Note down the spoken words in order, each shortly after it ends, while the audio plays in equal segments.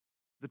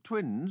The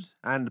twins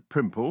and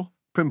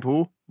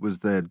Primple was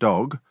their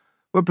dog,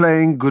 were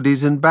playing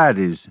goodies and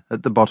baddies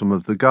at the bottom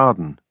of the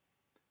garden.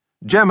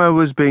 Gemma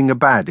was being a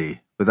baddie,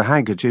 with a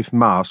handkerchief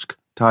mask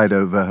tied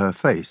over her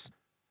face.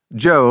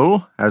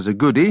 Joel, as a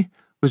goodie,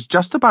 was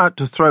just about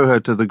to throw her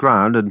to the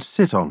ground and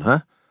sit on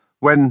her,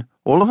 when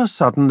all of a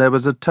sudden there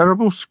was a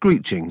terrible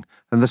screeching,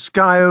 and the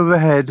sky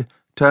overhead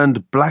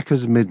turned black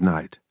as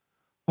midnight.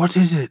 "What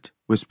is it?"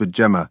 whispered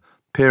Gemma,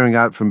 peering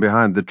out from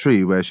behind the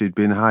tree where she'd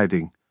been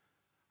hiding.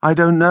 "I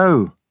don't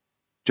know."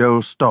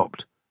 Joel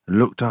stopped and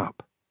looked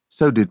up.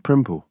 So did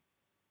Primple.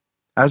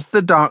 As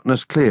the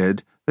darkness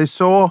cleared, they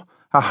saw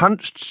a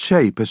hunched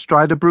shape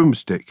astride a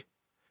broomstick.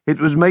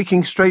 It was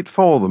making straight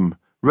for them,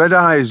 red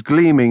eyes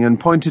gleaming and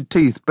pointed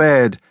teeth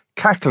bared,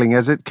 cackling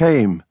as it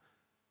came.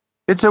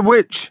 "It's a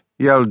witch!"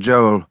 yelled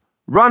Joel.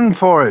 "Run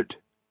for it!"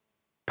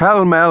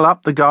 Pell-mell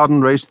up the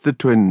garden raced the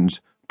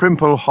twins,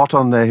 Primple hot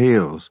on their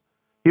heels.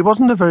 He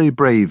wasn't a very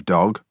brave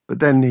dog, but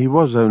then he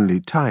was only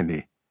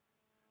tiny.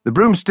 The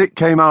broomstick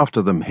came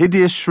after them.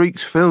 Hideous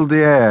shrieks filled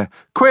the air.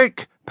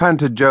 "Quick!"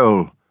 panted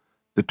Joel.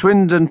 The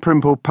twins and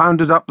Primple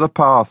pounded up the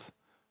path.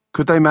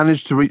 Could they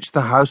manage to reach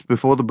the house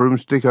before the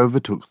broomstick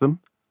overtook them?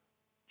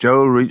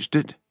 Joel reached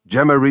it.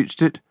 Gemma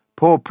reached it.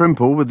 Poor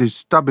Primple, with his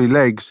stubby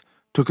legs,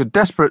 took a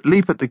desperate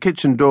leap at the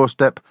kitchen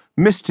doorstep,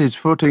 missed his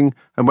footing,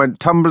 and went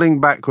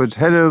tumbling backwards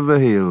head over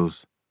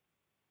heels.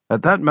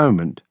 At that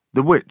moment,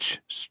 the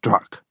witch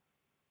struck.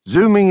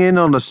 Zooming in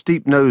on a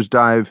steep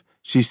nosedive,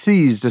 she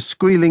seized a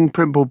squealing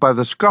Primple by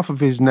the scruff of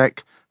his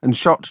neck and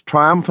shot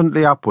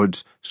triumphantly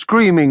upwards,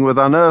 screaming with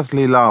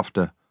unearthly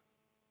laughter.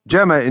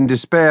 Gemma, in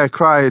despair,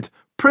 cried,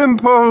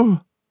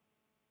 "Primple!"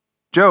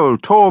 Joel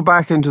tore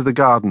back into the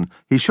garden.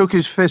 He shook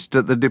his fist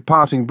at the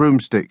departing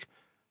broomstick.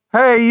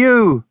 "Hey,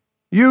 you!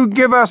 You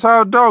give us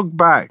our dog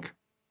back!"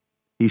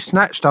 He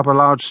snatched up a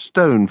large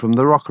stone from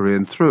the rockery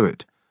and threw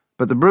it,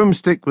 but the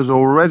broomstick was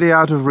already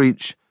out of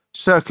reach,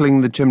 circling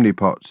the chimney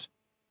pots.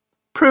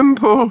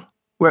 "Primple!"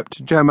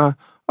 wept Gemma.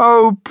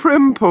 "Oh,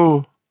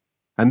 Primple!"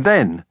 And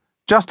then,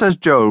 just as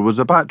Joel was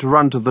about to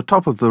run to the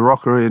top of the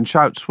rockery and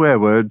shout swear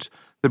words,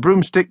 the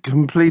broomstick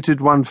completed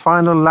one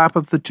final lap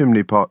of the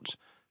chimney pots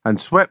and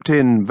swept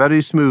in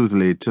very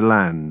smoothly to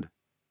land.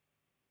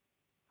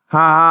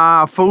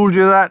 "Ha! Fooled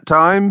you that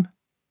time!"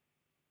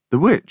 The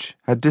witch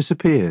had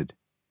disappeared.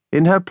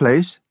 In her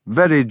place,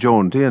 very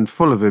jaunty and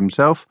full of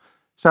himself,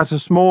 sat a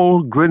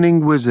small,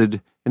 grinning wizard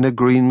in a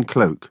green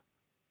cloak.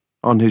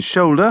 On his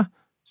shoulder,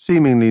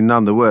 seemingly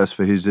none the worse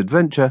for his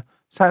adventure,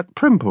 sat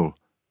Primple,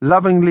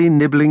 lovingly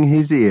nibbling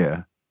his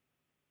ear.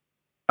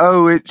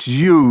 "Oh, it's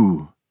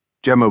you!"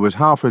 Gemma was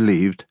half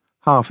relieved,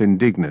 half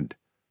indignant.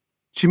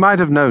 She might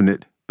have known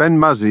it, Ben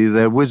Muzzy,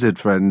 their wizard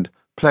friend,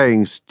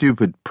 playing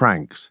stupid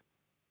pranks.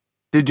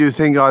 "Did you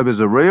think I was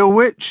a real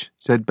witch?"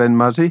 said Ben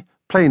Muzzy,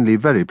 plainly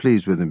very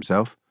pleased with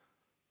himself.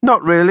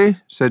 "Not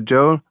really," said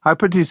Joel. "I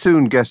pretty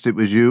soon guessed it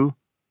was you."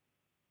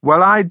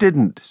 "Well, I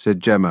didn't," said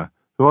Gemma,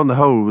 who on the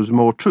whole was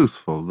more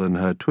truthful than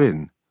her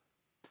twin.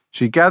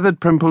 She gathered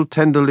Primple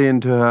tenderly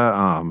into her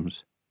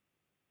arms.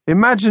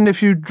 "Imagine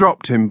if you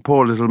dropped him,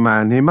 poor little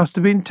man. He must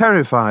have been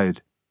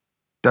terrified."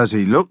 "Does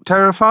he look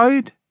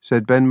terrified?"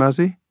 said Ben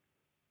Muzzy.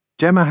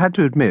 Gemma had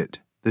to admit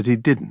that he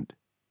didn't.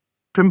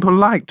 Primple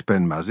liked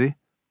Ben Muzzy.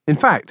 In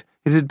fact,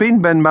 it had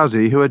been Ben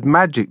Muzzy who had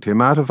magicked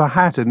him out of a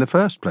hat in the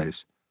first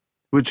place,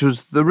 which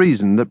was the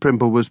reason that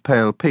Primple was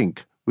pale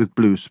pink with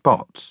blue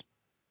spots.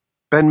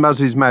 Ben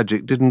Muzzy's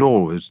magic didn't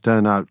always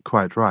turn out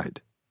quite right.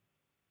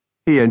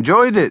 "He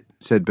enjoyed it,"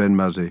 said Ben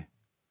Muzzy.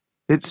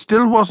 "It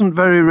still wasn't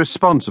very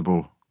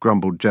responsible,"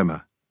 grumbled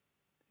Gemma.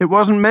 "It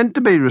wasn't meant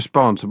to be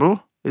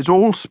responsible. It's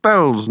All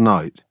Spells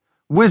Night.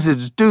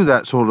 Wizards do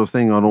that sort of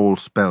thing on All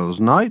Spells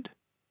Night."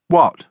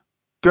 "What?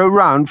 Go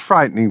round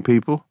frightening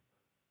people?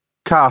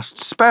 Cast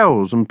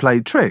spells and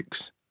play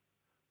tricks?"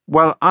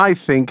 "Well, I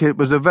think it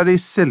was a very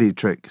silly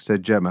trick,"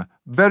 said Gemma.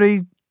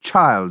 "Very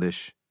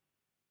childish."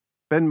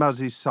 Ben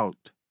Muzzy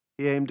sulked.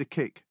 He aimed a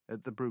kick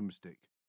at the broomstick.